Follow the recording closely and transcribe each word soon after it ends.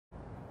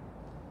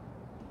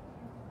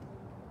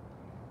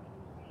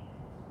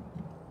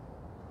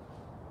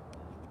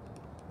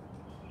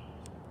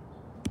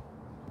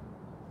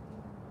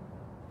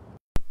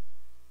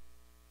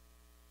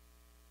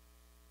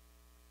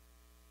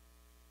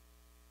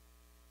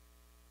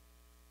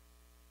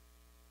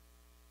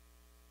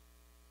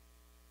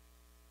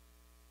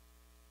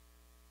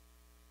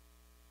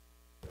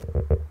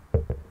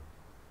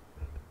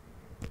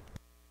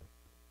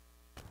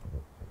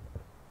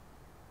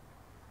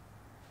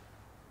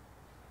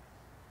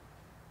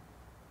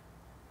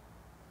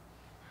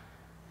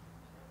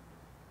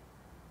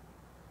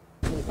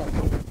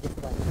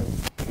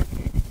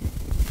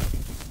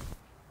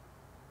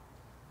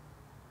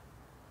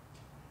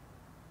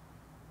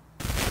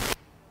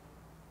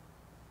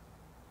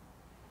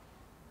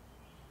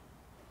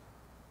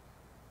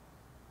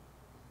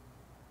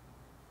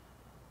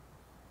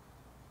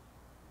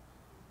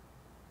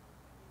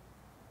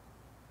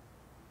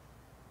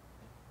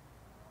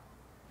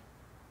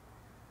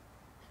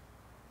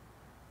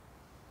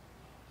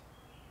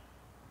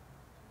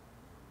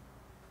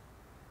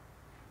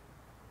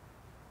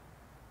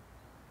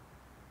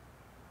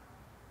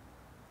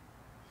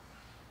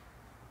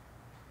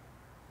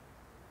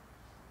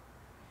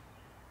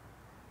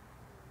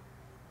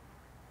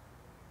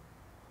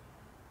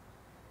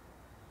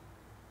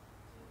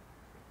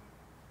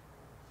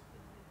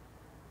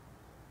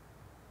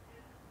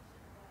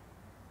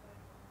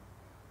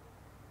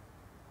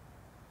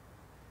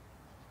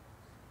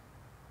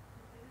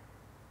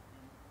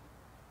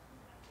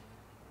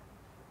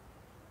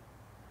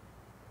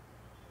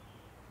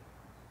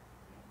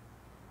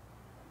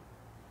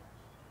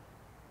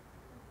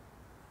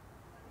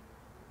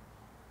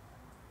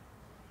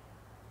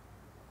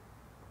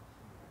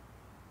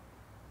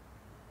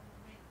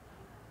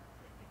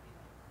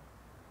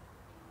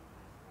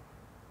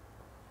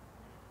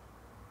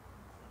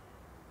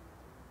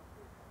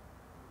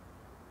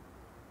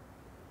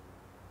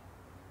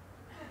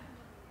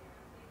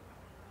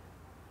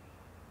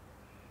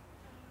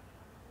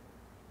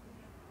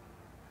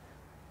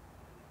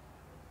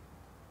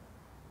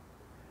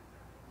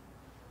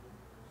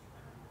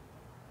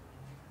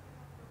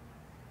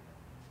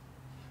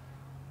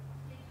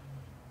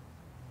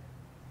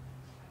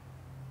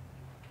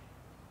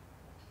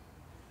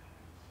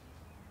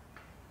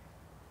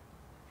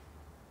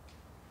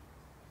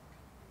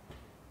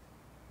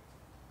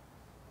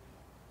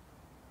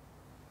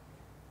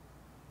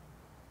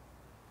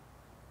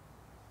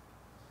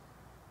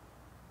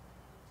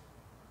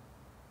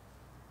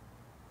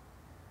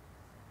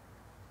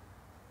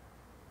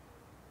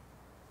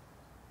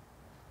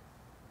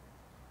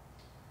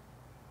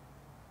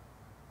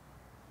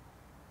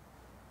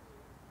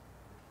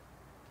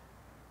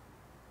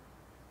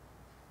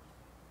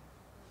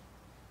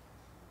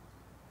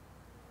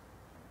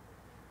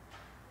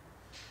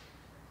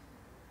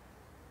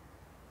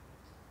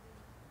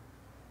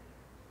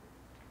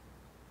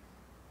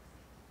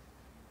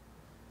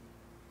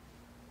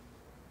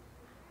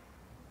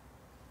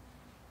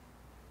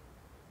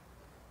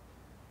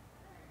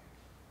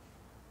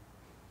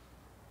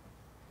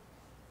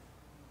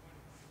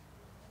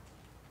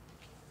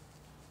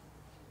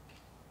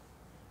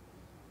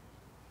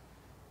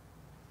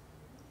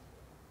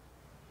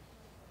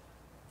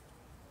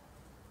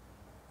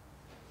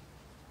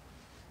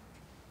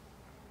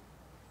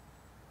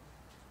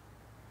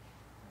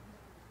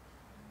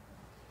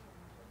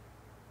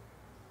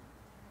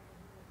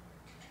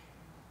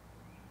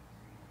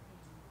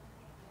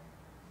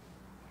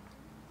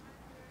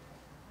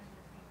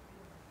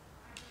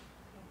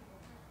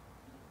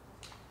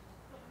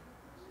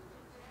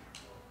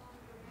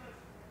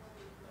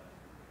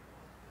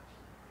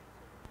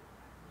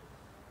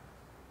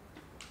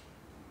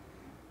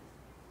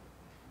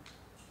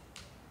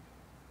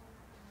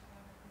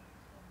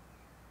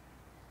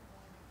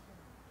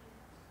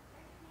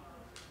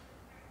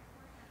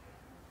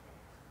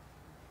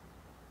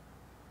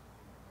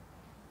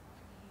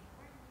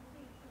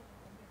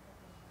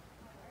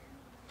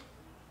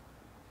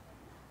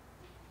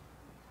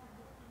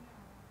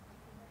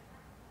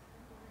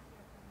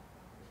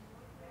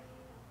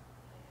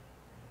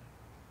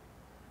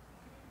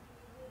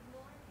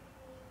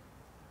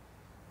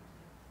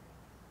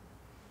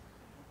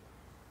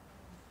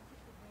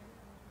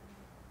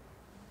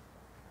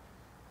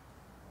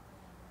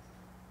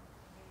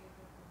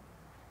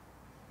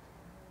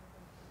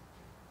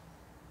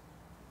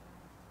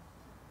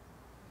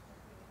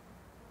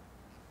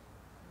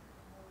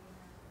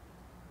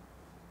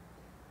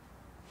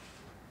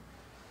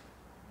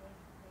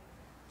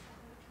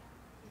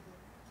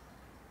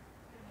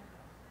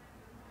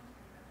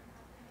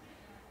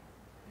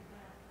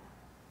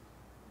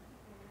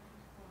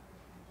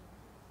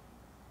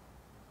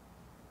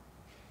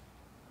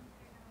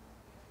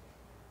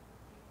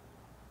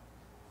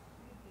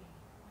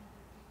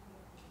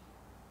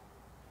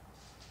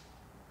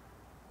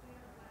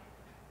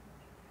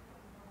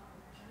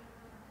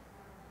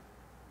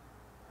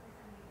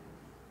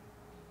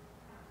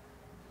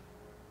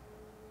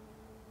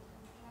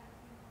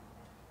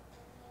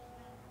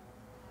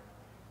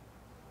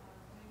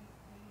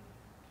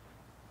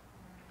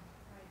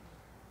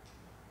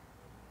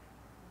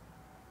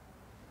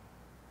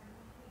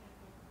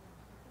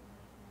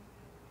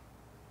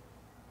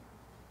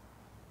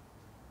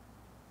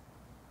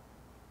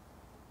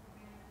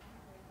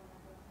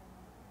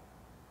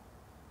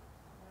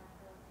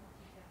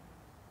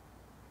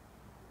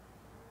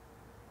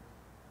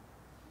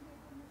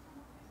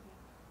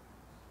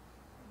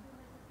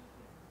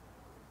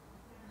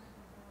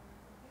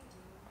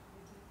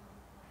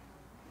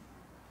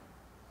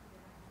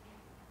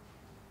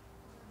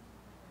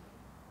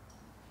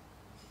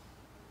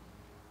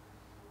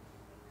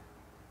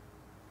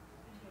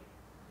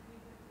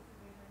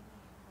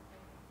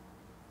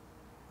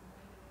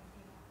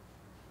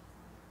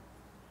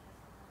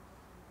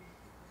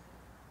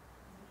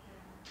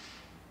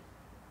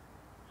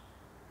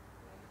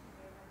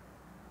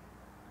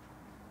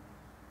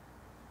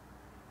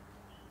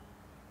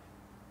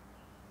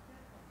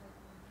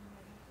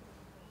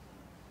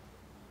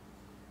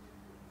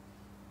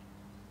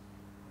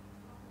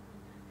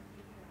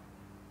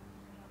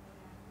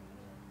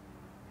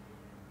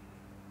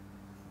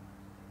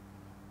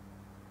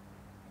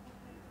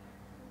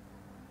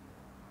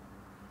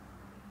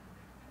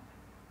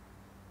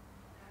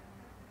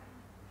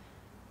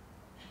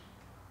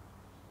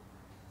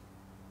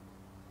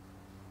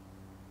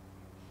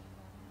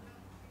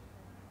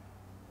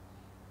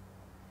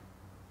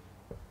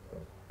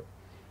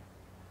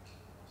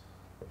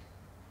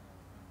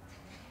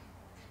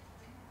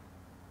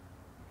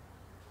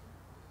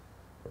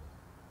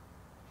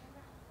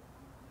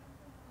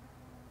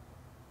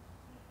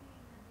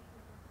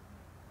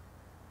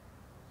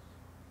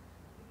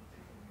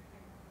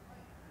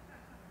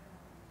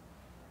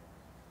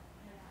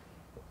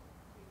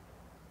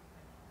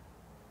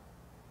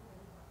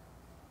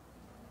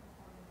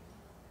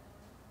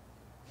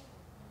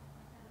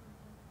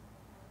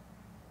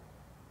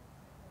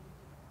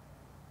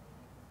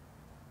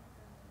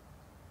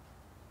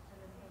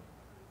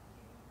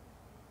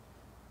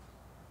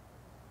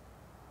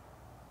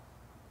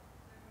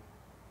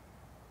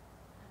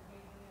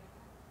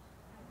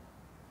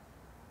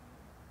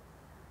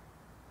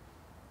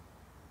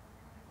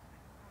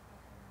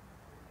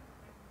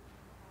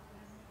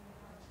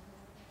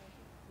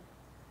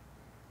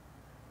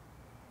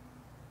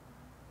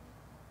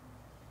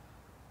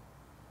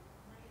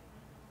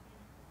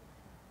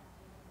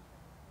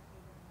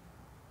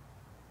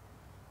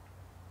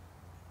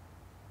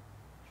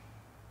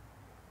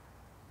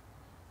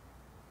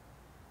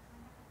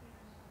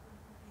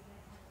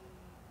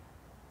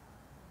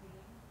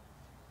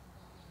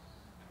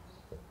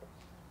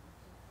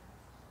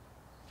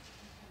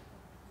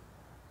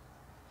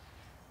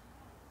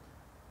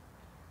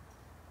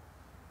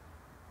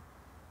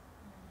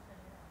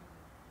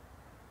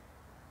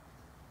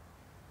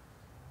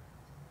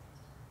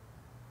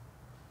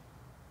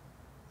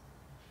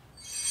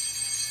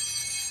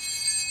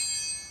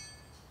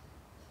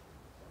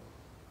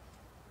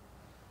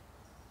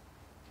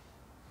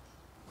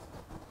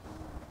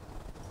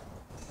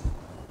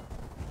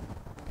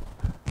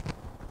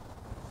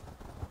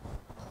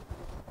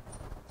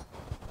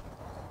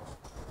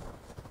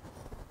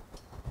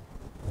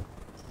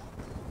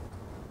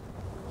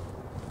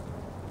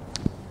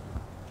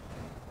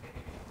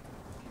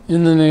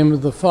In the name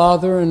of the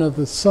Father, and of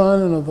the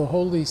Son, and of the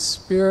Holy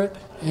Spirit.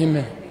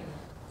 Amen.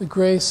 The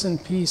grace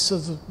and peace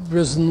of the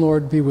risen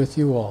Lord be with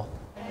you all.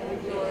 And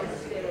with your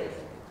spirit.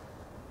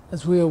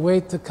 As we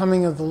await the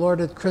coming of the Lord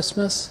at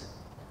Christmas,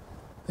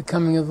 the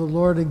coming of the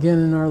Lord again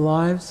in our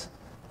lives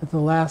at the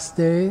last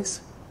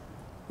days,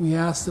 we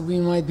ask that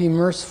we might be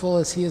merciful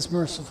as he is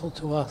merciful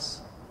to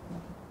us.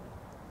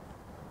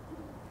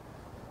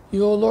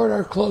 You, O Lord,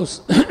 are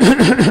close,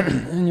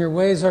 and your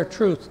ways are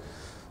truth.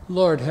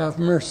 Lord, have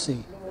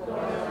mercy.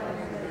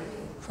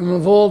 From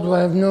of old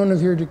I have known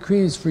of your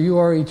decrees, for you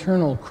are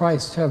eternal.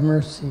 Christ, have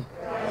mercy.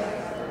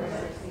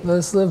 Let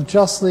us live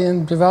justly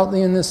and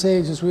devoutly in this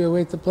age as we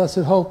await the blessed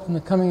hope and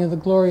the coming of the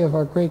glory of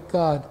our great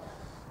God.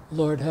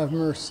 Lord, have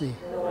mercy.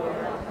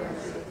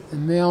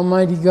 And may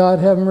Almighty God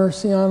have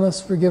mercy on us,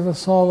 forgive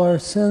us all our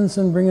sins,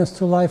 and bring us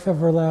to life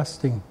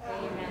everlasting.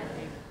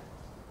 Amen.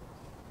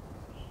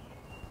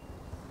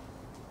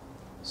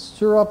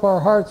 Stir up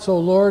our hearts, O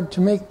Lord, to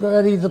make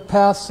ready the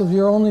paths of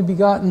your only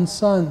begotten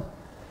Son,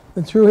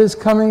 that through his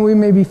coming we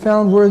may be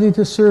found worthy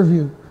to serve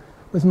you,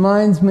 with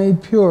minds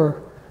made pure,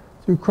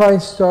 through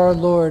Christ our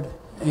Lord.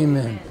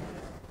 Amen.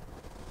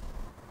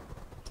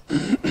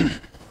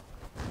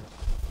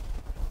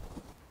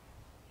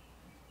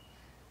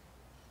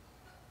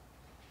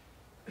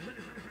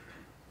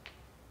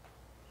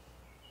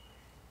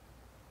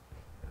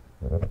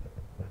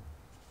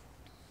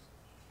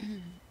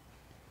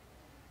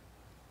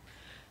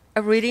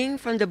 A reading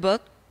from the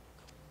book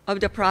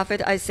of the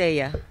prophet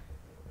Isaiah.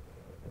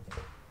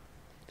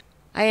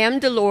 I am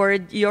the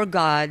Lord your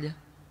God,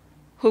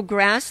 who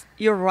grasped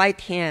your right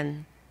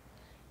hand.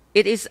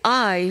 It is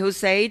I who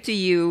say to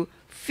you,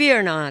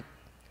 fear not,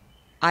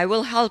 I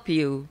will help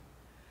you.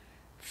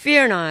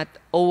 Fear not,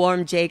 O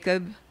worm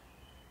Jacob,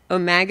 O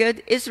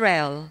maggot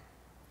Israel.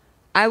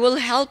 I will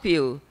help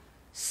you,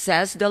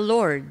 says the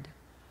Lord.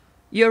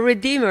 Your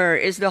Redeemer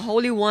is the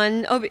Holy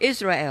One of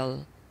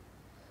Israel.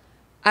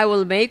 I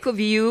will make of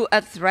you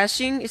a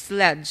threshing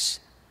sledge,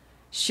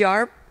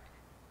 sharp,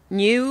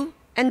 new,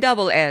 and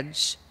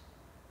double-edged,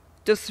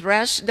 to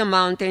thresh the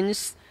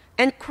mountains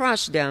and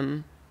crush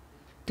them,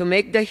 to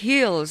make the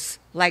hills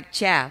like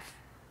chaff.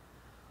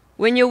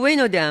 When you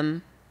winnow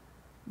them,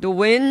 the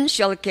wind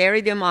shall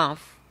carry them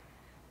off,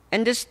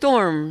 and the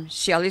storm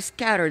shall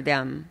scatter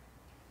them.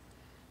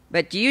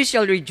 But you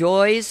shall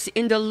rejoice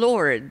in the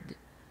Lord,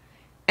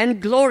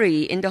 and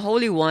glory in the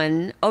Holy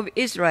One of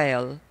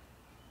Israel.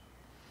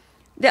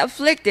 The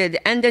afflicted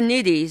and the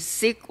needy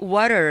seek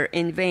water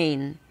in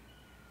vain.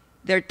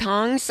 Their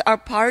tongues are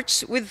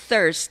parched with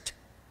thirst.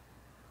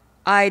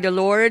 I, the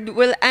Lord,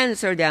 will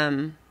answer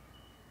them.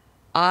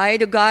 I,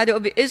 the God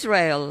of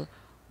Israel,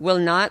 will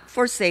not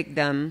forsake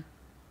them.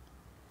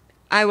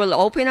 I will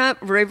open up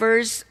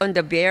rivers on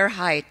the bare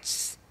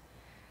heights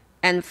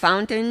and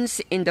fountains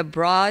in the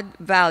broad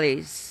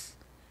valleys.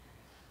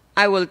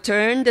 I will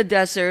turn the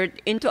desert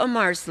into a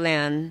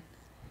marshland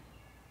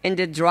and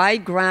the dry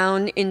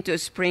ground into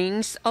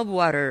springs of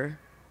water.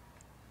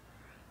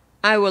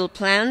 I will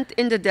plant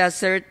in the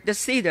desert the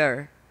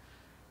cedar,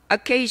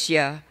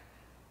 acacia,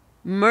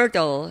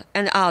 myrtle,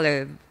 and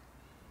olive.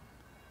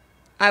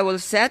 I will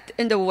set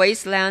in the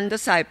wasteland the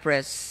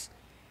cypress,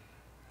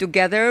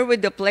 together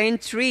with the plane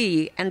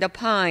tree and the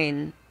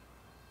pine,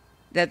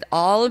 that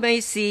all may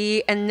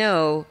see and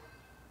know,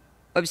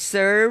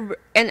 observe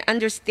and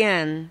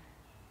understand,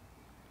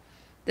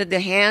 that the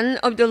hand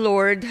of the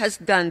Lord has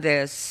done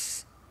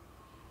this,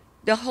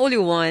 the Holy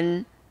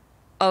One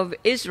of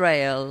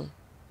Israel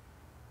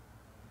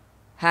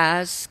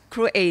has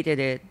created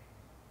it.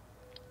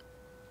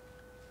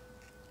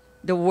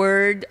 The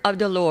word of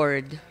the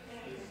Lord.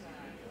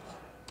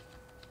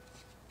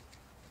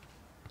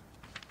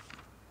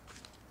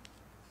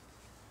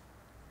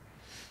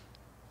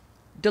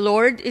 The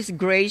Lord is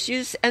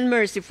gracious and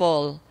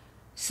merciful,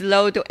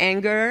 slow to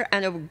anger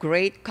and of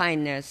great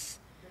kindness.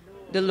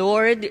 The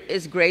Lord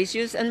is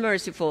gracious and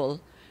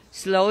merciful,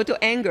 slow to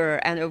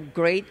anger and of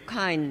great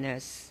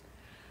kindness.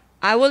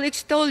 I will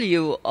extol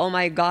you, O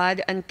my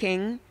God and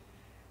King,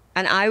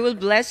 and I will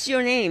bless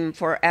your name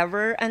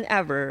forever and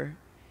ever.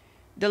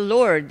 The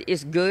Lord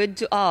is good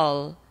to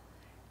all,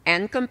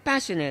 and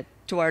compassionate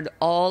toward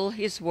all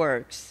his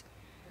works.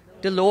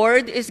 The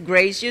Lord is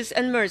gracious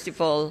and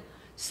merciful,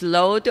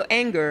 slow to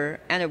anger,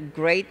 and of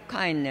great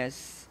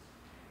kindness.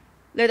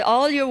 Let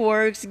all your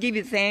works give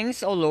you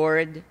thanks, O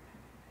Lord,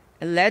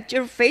 and let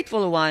your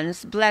faithful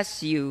ones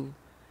bless you.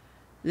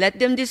 Let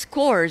them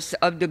discourse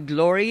of the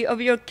glory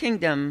of your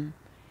kingdom,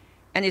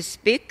 and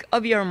speak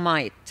of your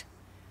might.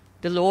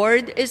 The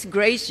Lord is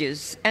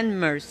gracious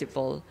and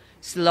merciful,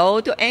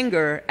 slow to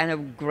anger, and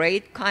of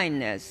great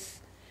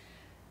kindness.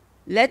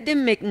 Let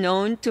them make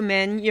known to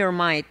men your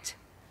might,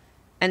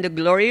 and the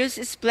glorious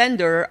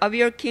splendor of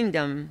your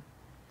kingdom.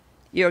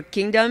 Your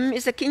kingdom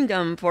is a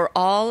kingdom for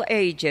all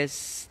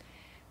ages,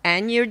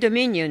 and your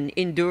dominion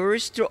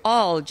endures through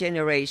all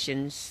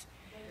generations.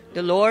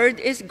 The Lord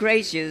is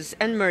gracious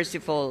and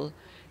merciful,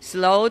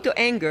 slow to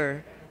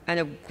anger, and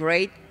of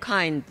great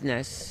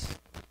kindness.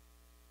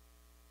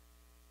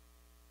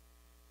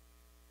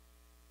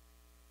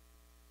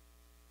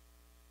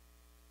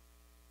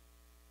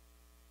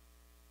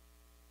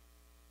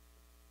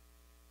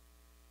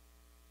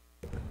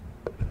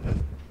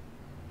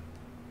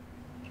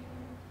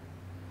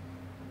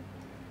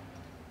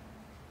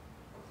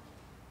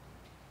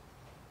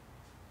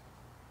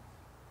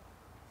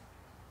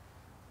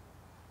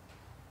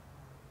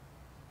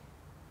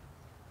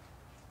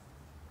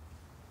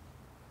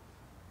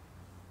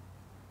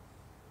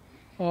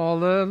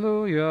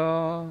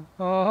 Alleluia,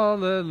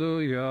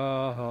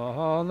 alleluia,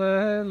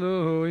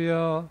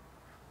 alleluia,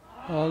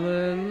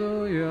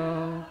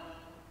 alleluia,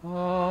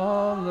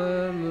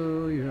 alleluia.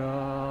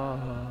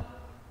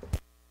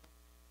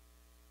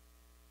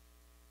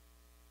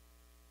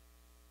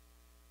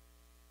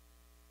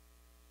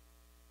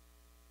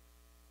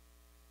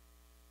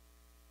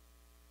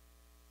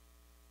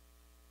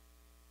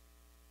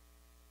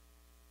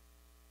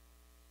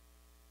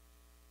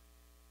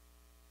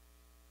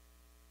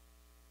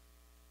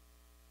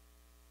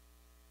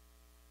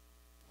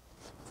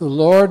 The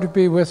Lord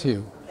be with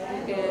you.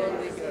 And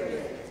with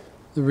yours.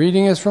 The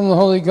reading is from the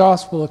Holy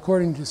Gospel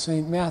according to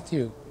St.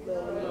 Matthew.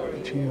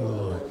 Glory To you,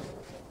 Lord.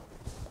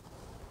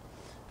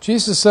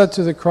 Jesus said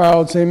to the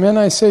crowds, Amen,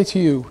 I say to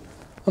you,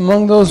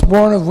 among those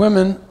born of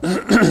women,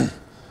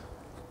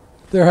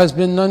 there has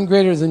been none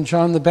greater than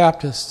John the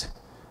Baptist.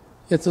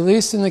 Yet the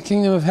least in the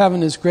kingdom of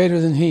heaven is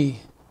greater than he.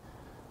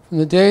 From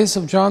the days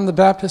of John the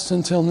Baptist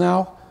until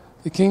now,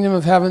 the kingdom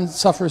of heaven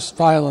suffers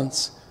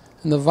violence,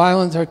 and the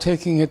violent are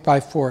taking it by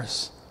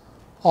force.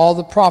 All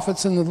the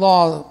prophets in the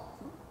law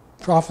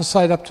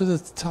prophesied up to the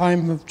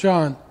time of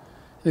John.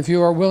 If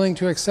you are willing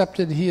to accept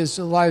it, he is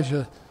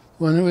Elijah,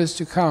 one who is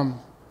to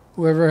come.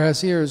 Whoever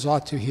has ears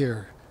ought to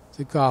hear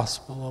the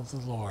gospel of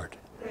the Lord.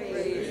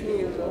 Praise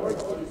you, Lord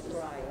Jesus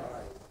Christ.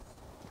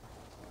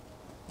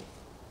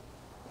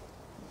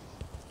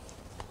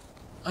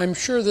 I'm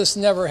sure this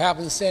never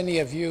happens to any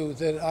of you,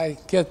 that I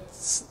get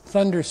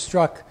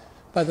thunderstruck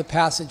by the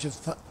passage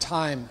of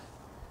time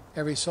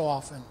every so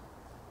often,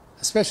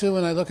 especially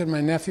when I look at my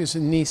nephews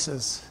and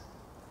nieces.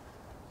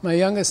 My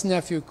youngest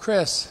nephew,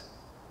 Chris,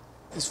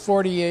 is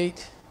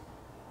 48,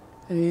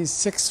 and he's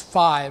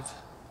 6'5".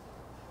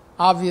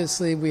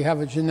 Obviously, we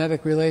have a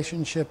genetic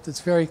relationship that's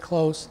very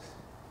close.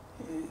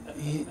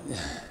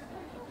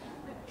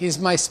 He's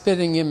my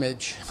spitting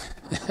image.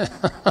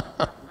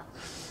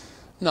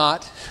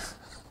 Not.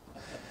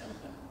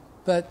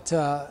 But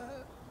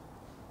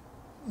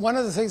one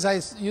of the things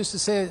I used to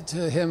say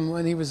to him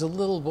when he was a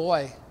little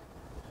boy,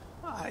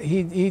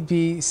 he'd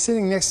be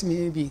sitting next to me,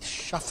 he'd be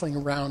shuffling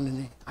around,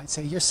 and I'd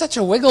say, "You're such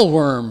a wiggle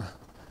worm."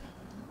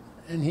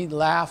 And he'd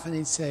laugh and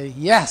he'd say,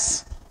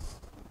 "Yes,"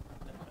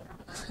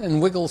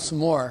 and wiggle some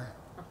more.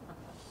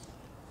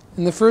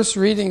 In the first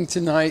reading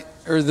tonight,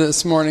 or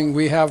this morning,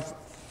 we have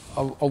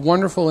a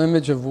wonderful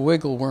image of a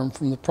wiggle worm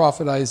from the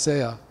prophet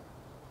Isaiah.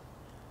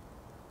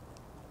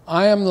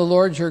 I am the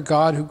Lord your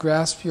God who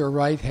grasps your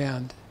right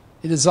hand.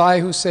 It is I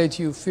who say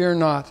to you, fear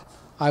not,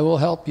 I will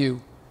help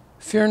you.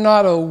 Fear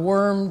not, O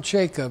worm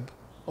Jacob,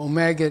 O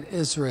maggot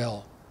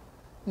Israel.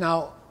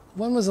 Now,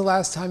 when was the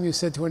last time you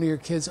said to one of your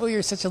kids, "Oh,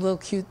 you're such a little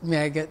cute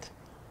maggot"?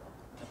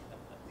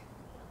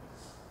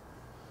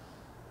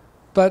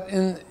 But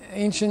in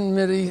ancient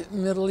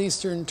Middle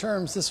Eastern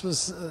terms, this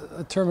was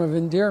a term of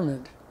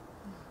endearment.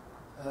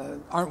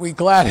 Aren't we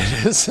glad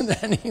it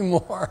isn't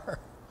anymore?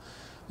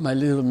 My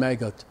little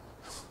maggot.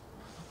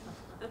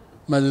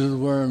 My little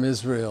worm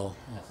Israel.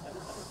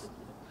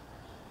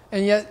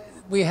 And yet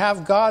we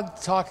have God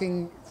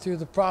talking through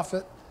the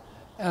prophet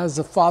as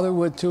a father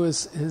would to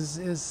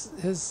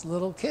his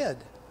little kid.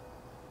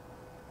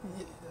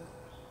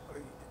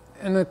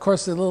 And of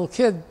course the little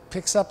kid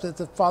picks up that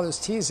the father's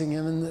teasing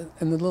him,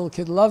 and the little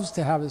kid loves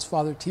to have his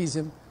father tease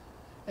him,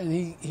 and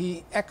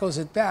he echoes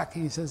it back.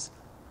 He says,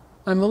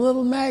 "I'm a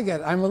little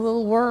maggot, I'm a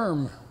little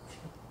worm."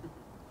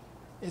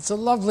 It's a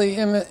lovely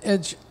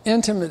image,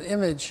 intimate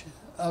image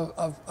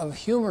of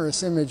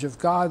humorous image of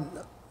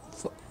God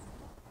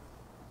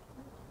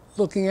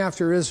looking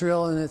after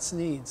Israel and its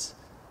needs.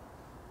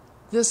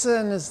 This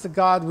then is the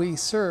God we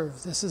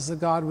serve. This is the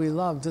God we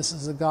love. This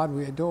is the God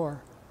we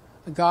adore.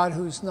 A God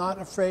who's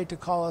not afraid to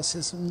call us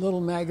his little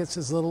maggots,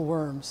 his little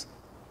worms.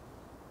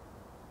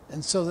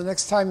 And so the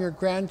next time your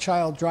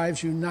grandchild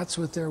drives you nuts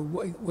with their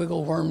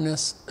wiggle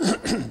wormness,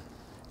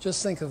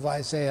 just think of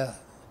Isaiah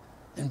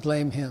and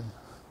blame him.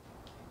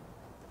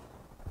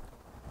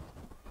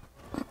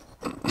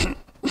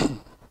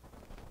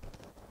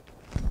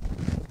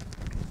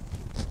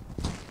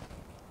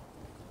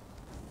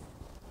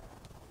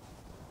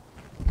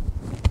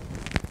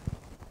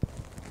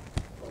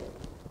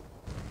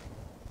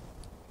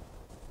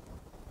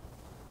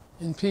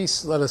 In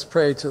peace, let us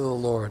pray to the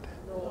Lord.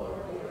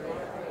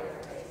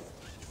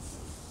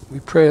 We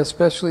pray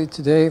especially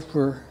today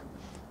for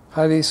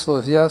Heidi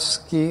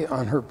Slovievsky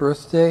on her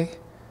birthday.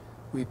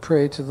 We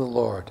pray to the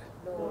Lord.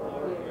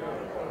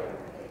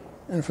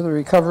 And for the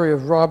recovery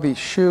of Robbie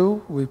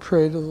Shu, we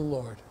pray to the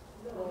Lord.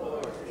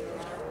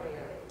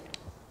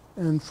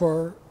 And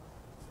for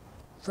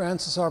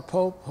Francis our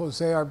Pope,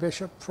 Jose our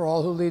Bishop, for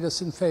all who lead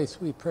us in faith,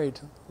 we pray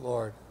to the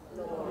Lord.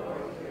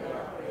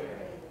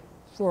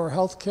 For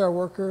healthcare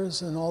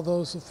workers and all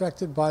those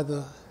affected by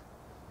the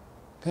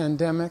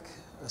pandemic,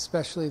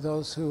 especially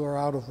those who are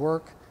out of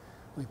work,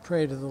 we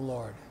pray to the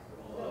Lord.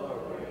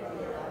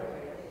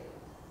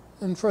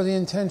 And for the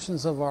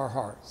intentions of our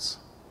hearts,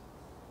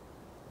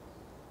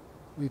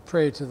 we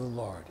pray to the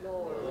Lord.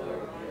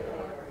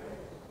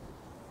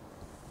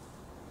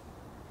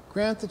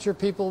 Grant that your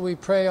people, we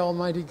pray,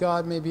 Almighty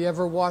God, may be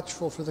ever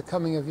watchful for the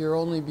coming of your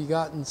only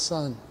begotten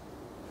Son,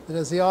 that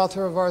as the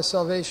author of our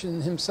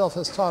salvation himself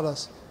has taught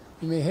us,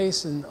 we may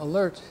hasten,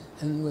 alert,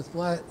 and with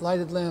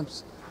lighted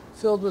lamps,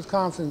 filled with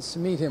confidence to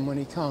meet him when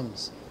he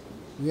comes.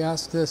 We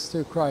ask this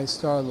through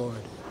Christ our Lord.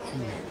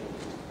 Amen.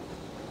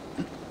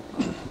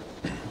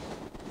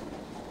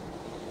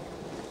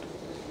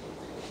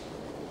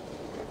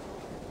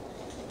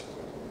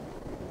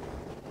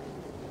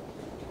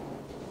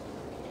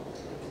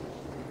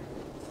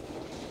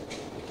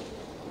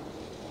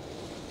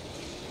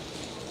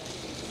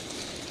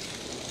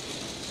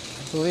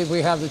 I believe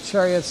we have the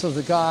chariots of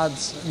the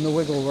gods and the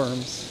wiggle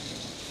worms.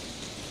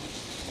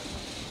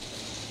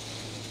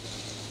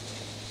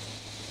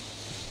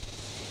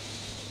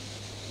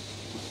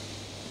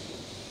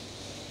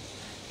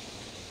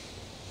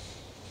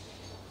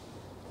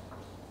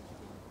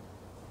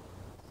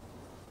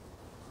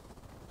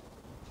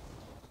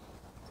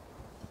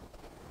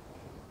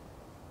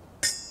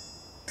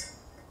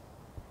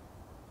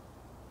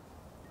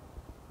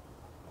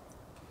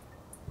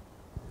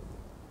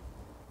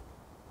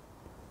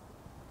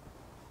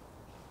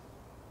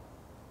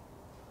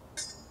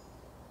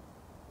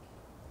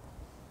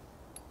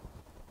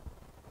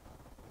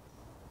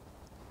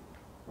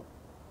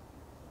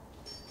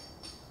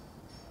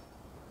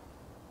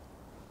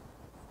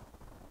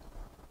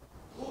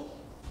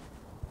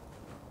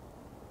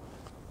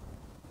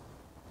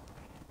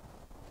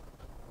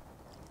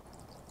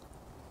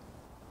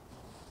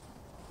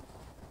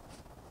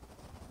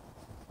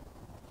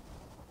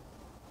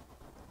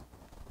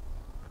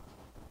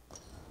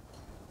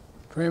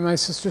 Pray, my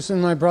sisters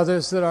and my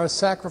brothers, that our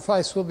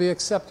sacrifice will be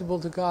acceptable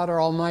to God,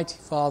 our Almighty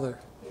Father.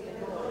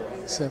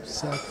 Accept the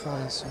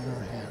sacrifice in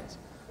our hands,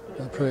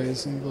 the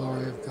praise and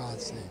glory of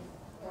God's name,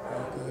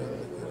 for good and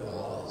the good of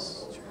all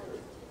this church.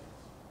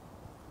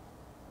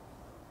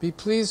 Be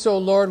pleased, O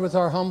Lord, with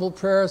our humble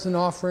prayers and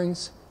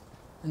offerings,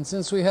 and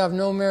since we have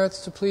no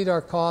merits to plead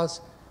our cause,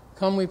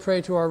 come, we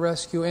pray, to our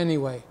rescue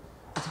anyway,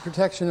 with the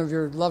protection of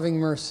your loving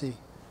mercy.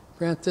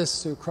 Grant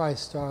this through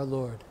Christ our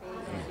Lord.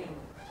 Amen.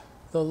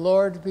 The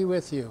Lord be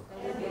with you.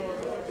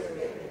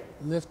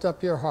 Lift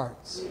up your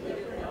hearts.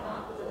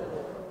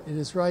 It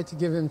is right to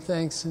give him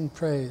thanks and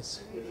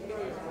praise.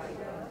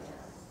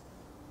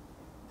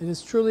 It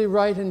is truly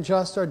right and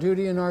just, our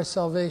duty and our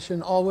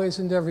salvation, always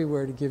and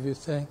everywhere to give you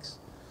thanks.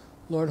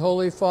 Lord,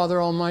 Holy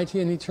Father, Almighty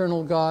and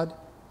eternal God,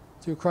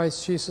 through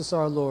Christ Jesus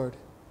our Lord.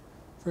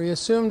 For he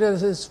assumed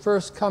at his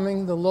first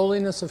coming the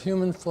lowliness of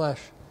human flesh,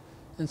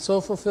 and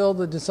so fulfilled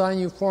the design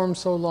you formed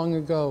so long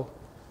ago,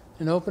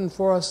 and opened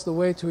for us the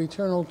way to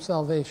eternal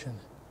salvation.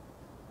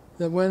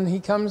 That when he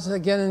comes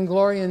again in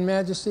glory and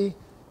majesty,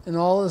 and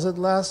all is at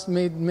last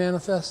made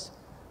manifest,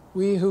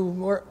 we who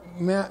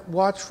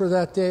watch for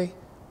that day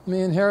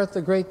may inherit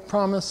the great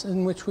promise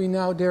in which we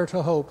now dare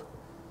to hope.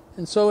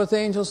 And so with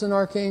angels and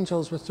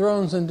archangels, with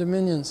thrones and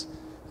dominions,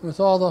 and with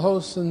all the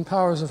hosts and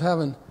powers of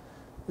heaven,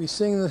 we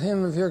sing the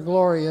hymn of your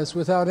glory, as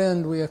without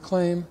end we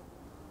acclaim,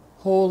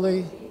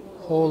 Holy,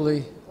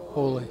 holy,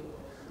 holy,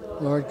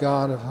 Lord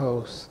God of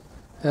hosts.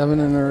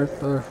 Heaven and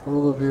earth are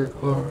full of your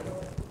glory.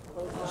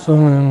 So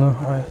in the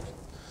highest.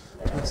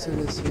 Blessed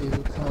is he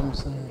who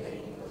comes in the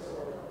name.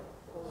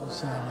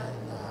 Hosanna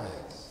in the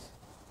highest.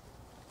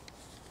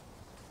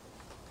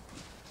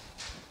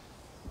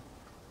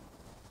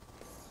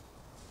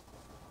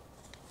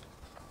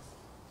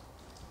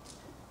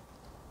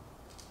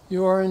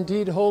 You are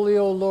indeed holy,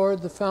 O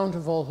Lord, the fount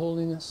of all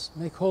holiness.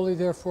 Make holy,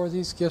 therefore,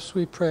 these gifts,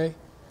 we pray,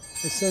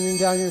 by sending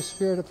down your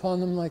Spirit upon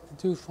them like the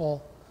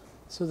dewfall,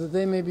 so that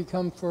they may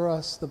become for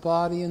us the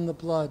body and the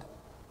blood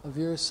of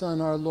your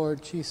Son, our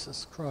Lord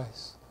Jesus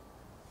Christ.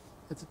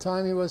 At the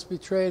time he was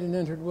betrayed and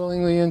entered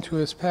willingly into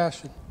his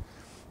passion,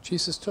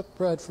 Jesus took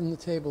bread from the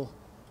table,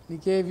 and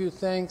he gave you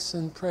thanks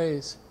and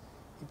praise.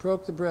 He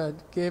broke the bread,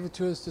 gave it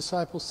to his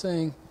disciples,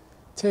 saying,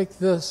 Take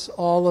this,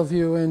 all of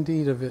you, and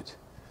eat of it.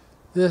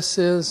 This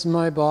is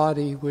my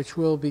body, which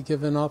will be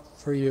given up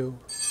for you.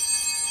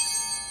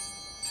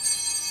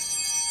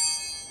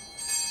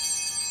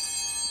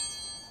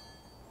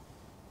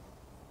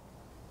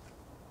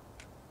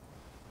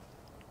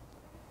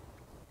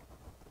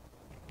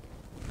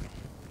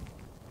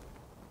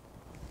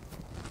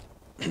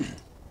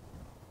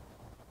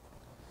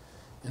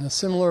 In a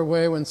similar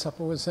way, when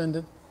supper was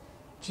ended,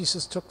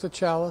 Jesus took the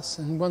chalice,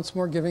 and once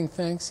more giving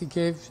thanks, he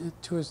gave it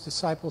to his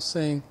disciples,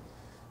 saying,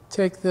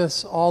 Take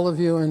this, all of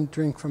you, and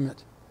drink from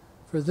it.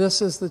 For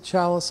this is the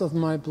chalice of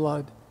my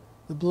blood,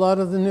 the blood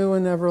of the new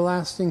and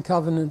everlasting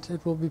covenant.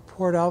 It will be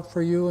poured out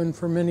for you and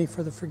for many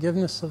for the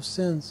forgiveness of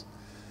sins.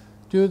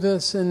 Do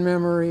this in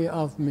memory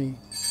of me.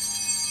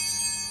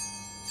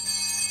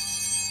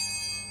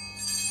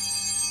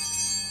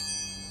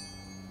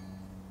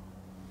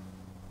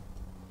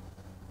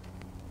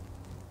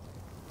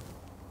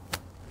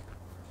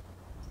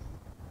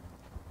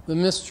 The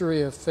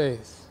mystery of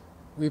faith.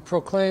 We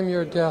proclaim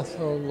your death,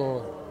 O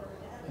Lord,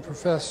 and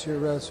profess your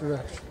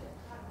resurrection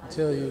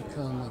until you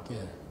come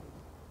again.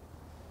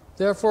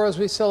 Therefore, as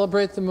we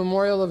celebrate the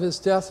memorial of his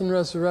death and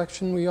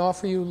resurrection, we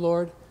offer you,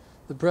 Lord,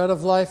 the bread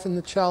of life and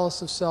the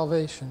chalice of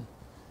salvation,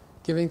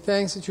 giving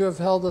thanks that you have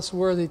held us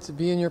worthy to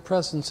be in your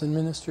presence and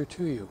minister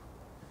to you.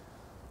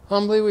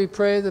 Humbly we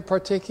pray that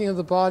partaking of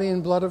the body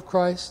and blood of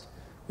Christ,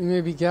 we may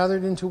be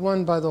gathered into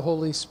one by the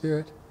Holy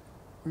Spirit.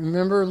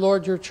 Remember,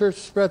 Lord, your church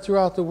spread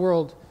throughout the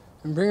world,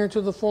 and bring her to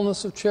the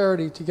fullness of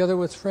charity, together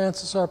with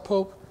Francis our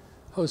Pope,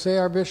 Jose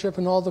our Bishop,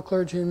 and all the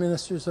clergy and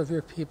ministers of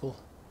your people.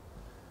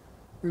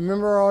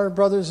 Remember our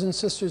brothers and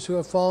sisters who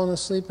have fallen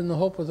asleep in the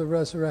hope of the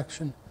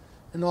resurrection,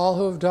 and all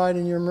who have died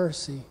in your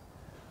mercy.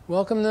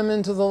 Welcome them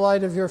into the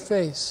light of your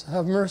face.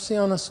 Have mercy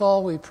on us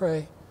all, we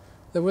pray,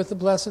 that with the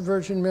Blessed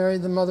Virgin Mary,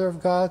 the Mother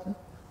of God,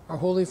 our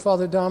Holy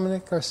Father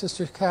Dominic, our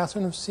Sister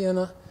Catherine of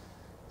Siena,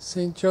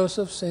 St.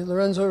 Joseph, St.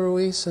 Lorenzo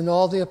Ruiz, and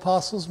all the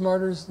apostles,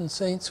 martyrs, and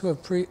saints who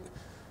have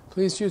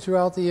pleased you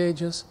throughout the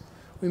ages,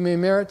 we may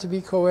merit to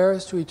be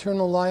co-heirs to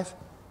eternal life,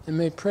 and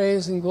may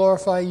praise and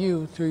glorify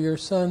you through your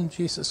Son,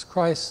 Jesus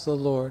Christ the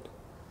Lord.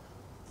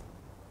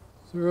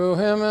 Through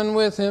him and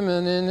with him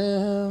and in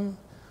him,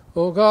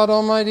 O God,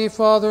 Almighty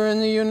Father, in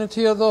the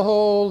unity of the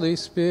Holy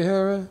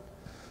Spirit,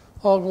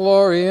 all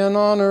glory and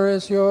honor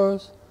is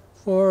yours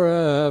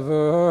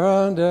forever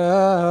and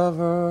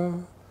ever.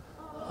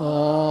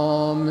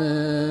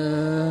 Amen.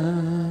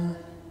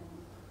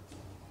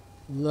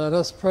 Let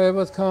us pray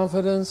with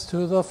confidence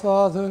to the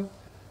Father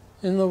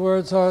in the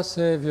words our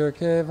Savior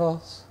gave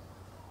us.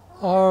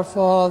 Our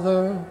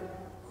Father,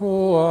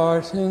 who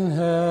art in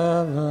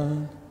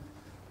heaven,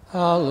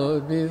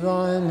 hallowed be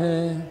thy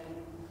name.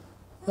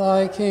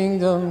 Thy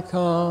kingdom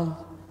come,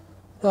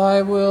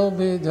 thy will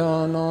be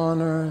done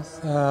on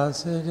earth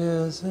as it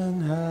is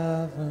in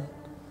heaven.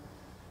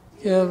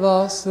 Give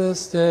us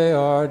this day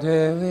our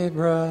daily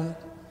bread,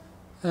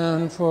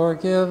 and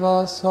forgive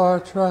us our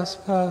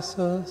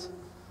trespasses,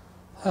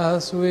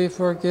 as we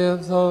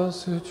forgive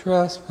those who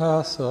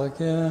trespass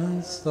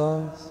against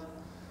us.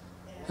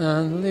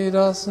 And lead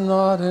us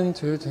not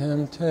into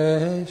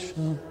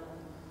temptation,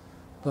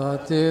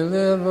 but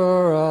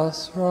deliver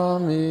us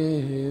from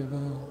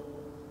evil.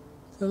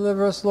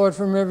 Deliver us, Lord,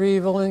 from every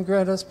evil, and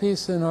grant us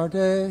peace in our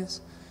days.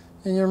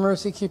 In your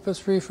mercy keep us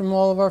free from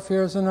all of our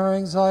fears and our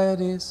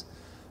anxieties,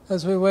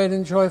 as we wait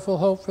in joyful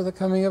hope for the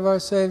coming of our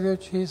Savior,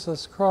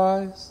 Jesus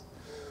Christ.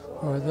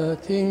 For the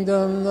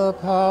kingdom, the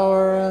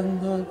power,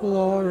 and the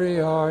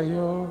glory are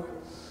yours,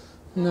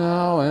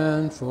 now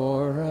and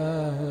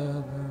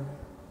forever.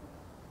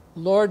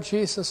 Lord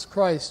Jesus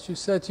Christ, you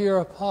said to your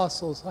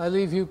apostles, I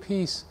leave you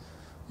peace,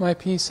 my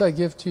peace I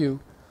give to you.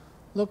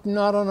 Look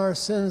not on our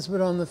sins,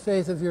 but on the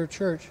faith of your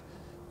church,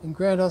 and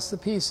grant us the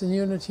peace and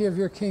unity of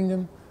your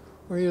kingdom,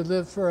 where you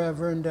live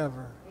forever and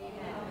ever.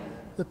 Amen.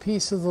 The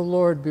peace of the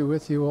Lord be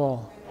with you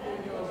all.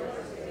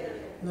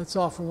 Let's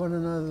offer one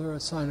another a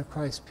sign of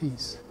Christ's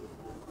peace.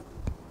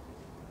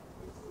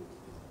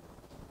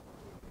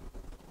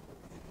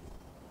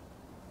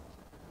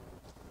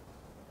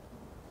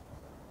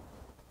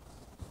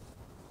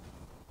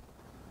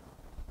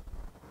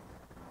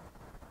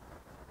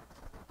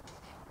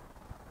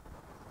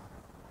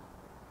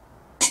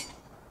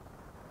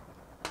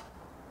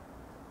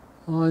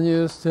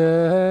 Agnus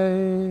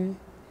Dei,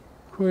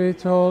 qui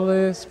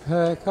tollis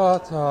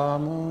peccata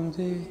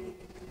mundi,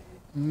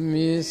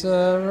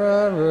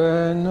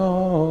 miserere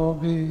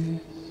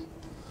nobis.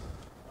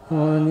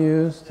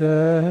 Agnus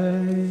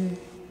Dei,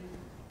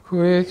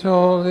 qui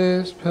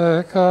tollis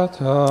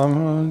peccata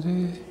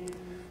mundi,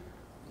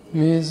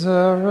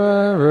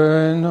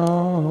 miserere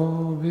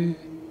nobis.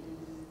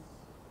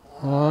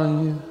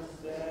 Agnus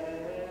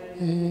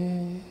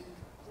Dei,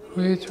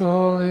 qui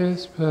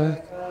tollis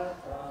peccata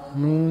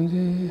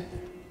mundi,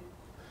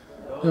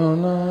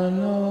 dona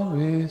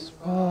nobis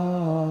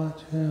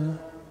pacem.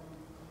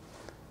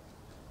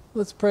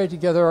 Let's pray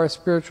together our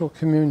spiritual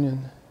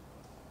communion.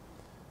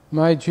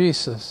 My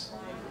Jesus,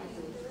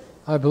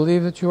 I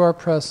believe that you are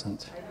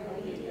present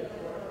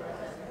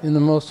in the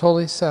most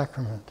holy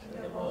sacrament.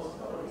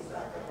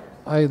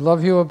 I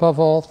love you above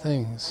all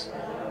things,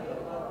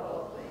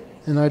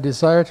 and I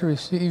desire to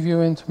receive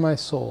you into my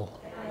soul.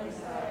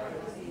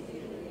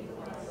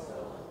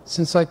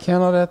 Since I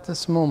cannot at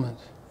this moment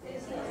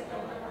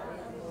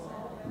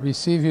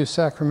receive you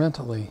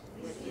sacramentally,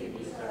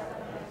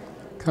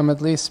 come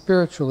at least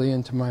spiritually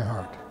into my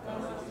heart.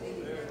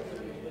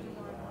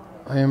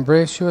 I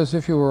embrace you as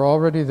if you were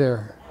already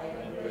there,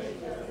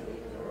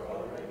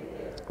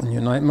 and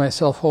unite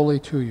myself wholly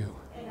to you.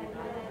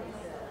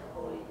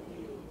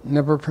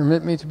 Never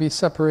permit me to be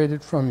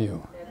separated from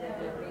you.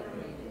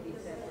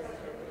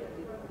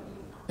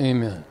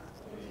 Amen.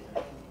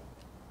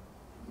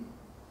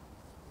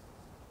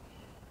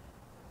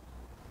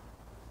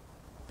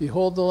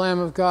 Behold the Lamb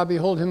of God,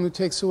 behold him who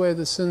takes away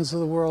the sins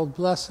of the world.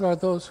 Blessed are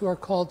those who are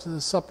called to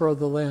the supper of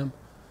the Lamb.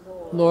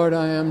 Lord,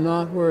 I am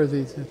not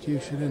worthy that you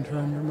should enter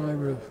under my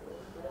roof,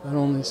 but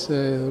only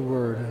say the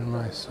word, and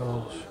my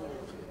soul shall.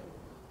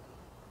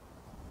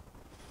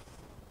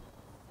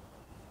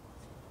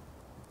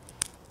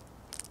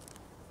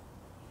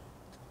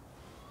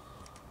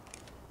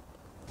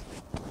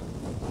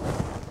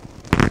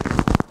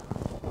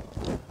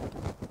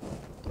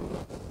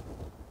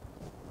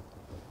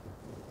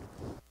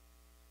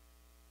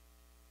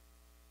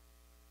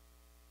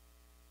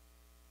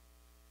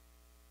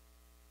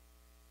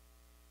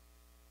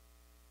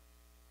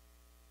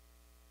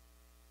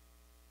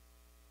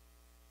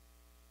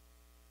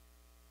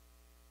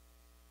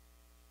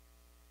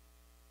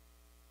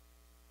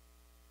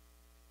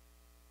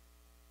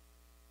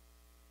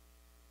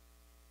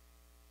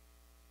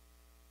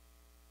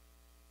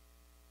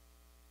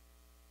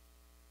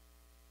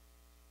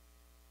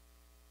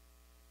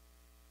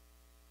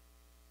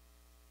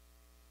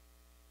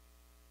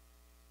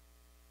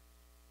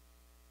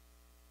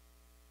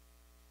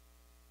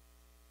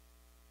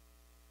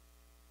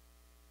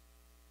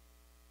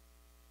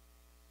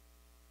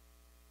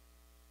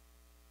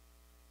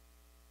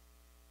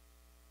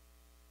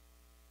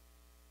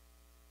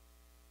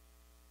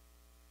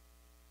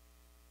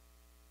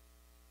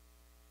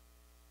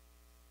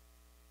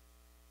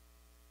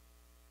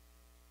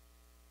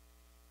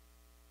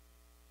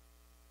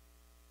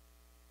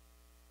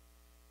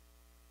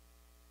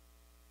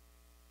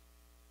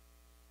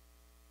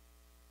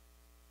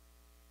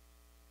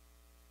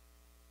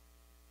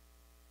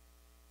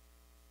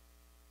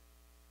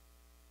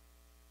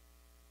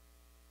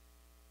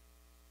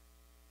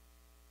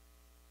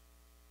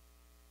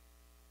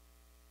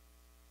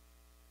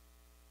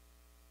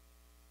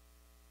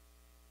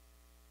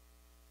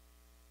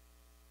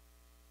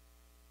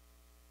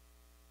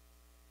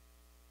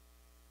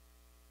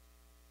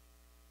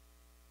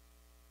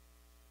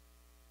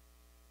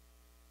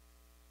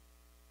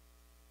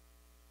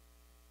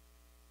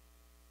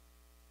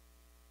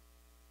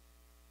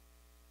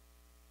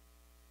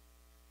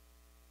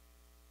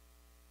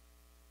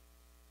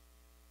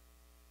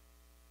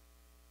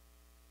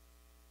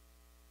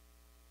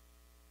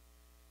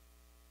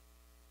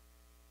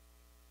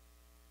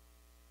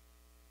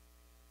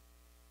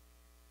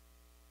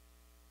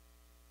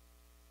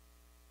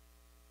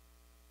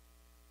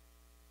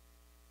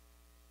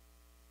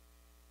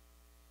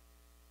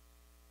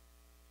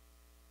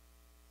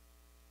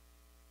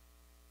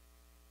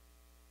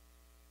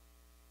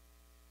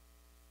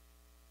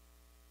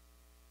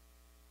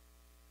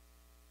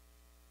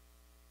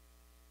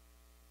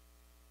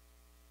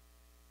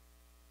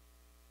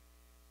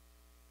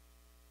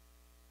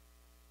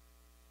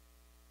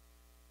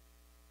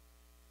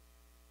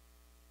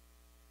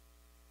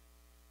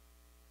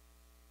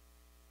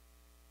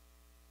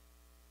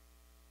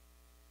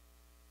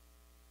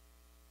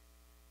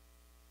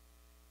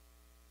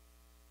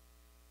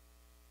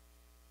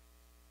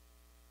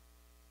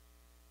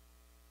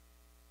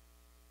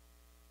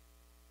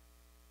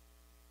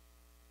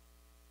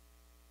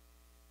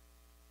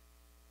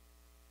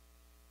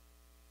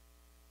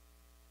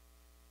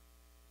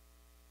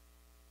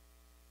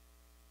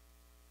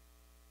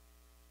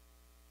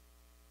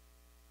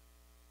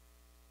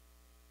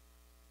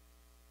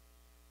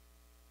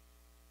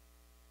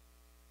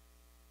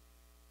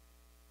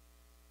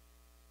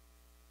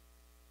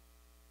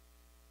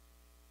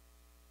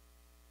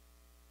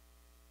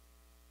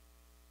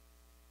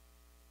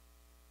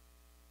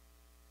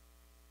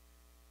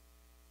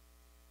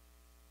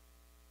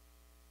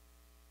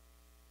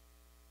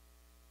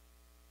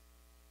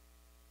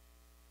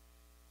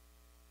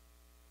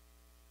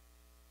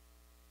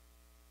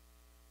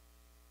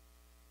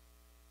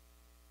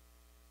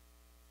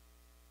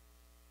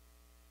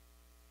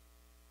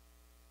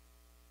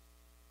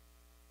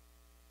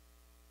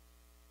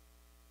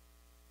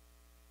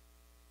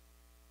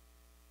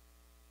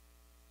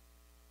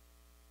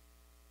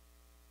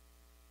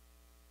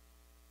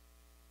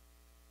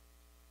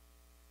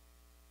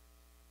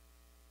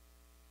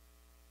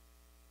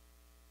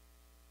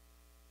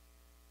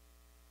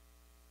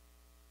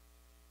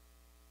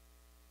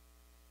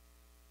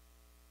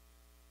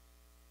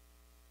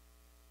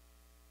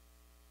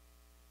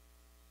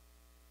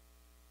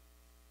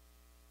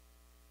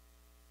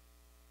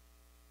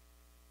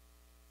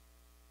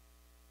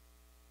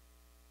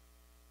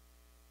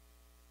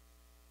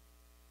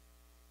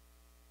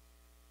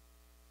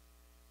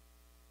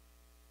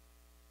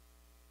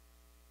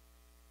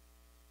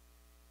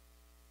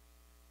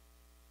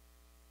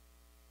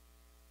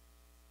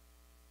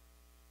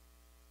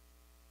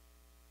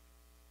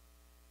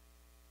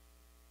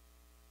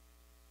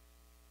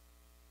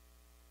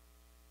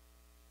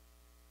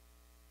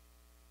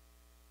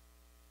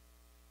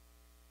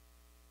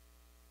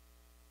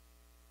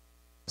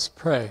 Let's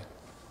pray.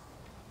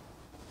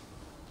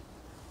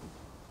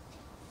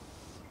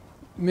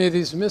 May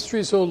these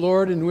mysteries, O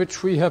Lord, in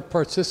which we have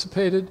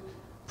participated,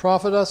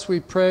 profit us, we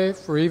pray,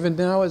 for even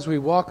now as we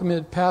walk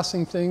amid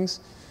passing things,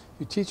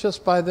 you teach us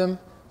by them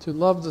to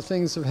love the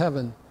things of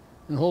heaven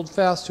and hold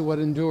fast to what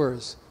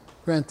endures.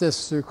 Grant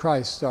this through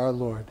Christ our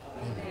Lord.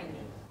 Amen.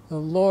 The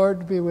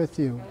Lord be with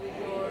you.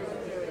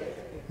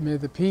 May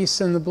the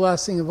peace and the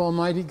blessing of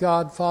Almighty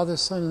God, Father,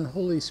 Son, and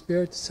Holy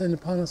Spirit descend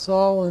upon us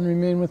all and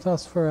remain with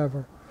us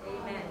forever.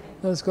 Amen.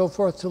 Let us go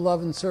forth to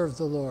love and serve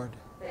the Lord.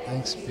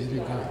 Thanks be to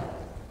God.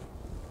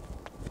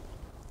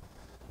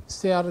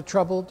 Stay out of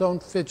trouble.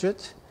 Don't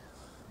fidget.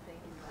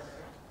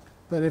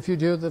 But if you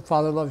do, the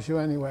Father loves you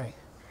anyway.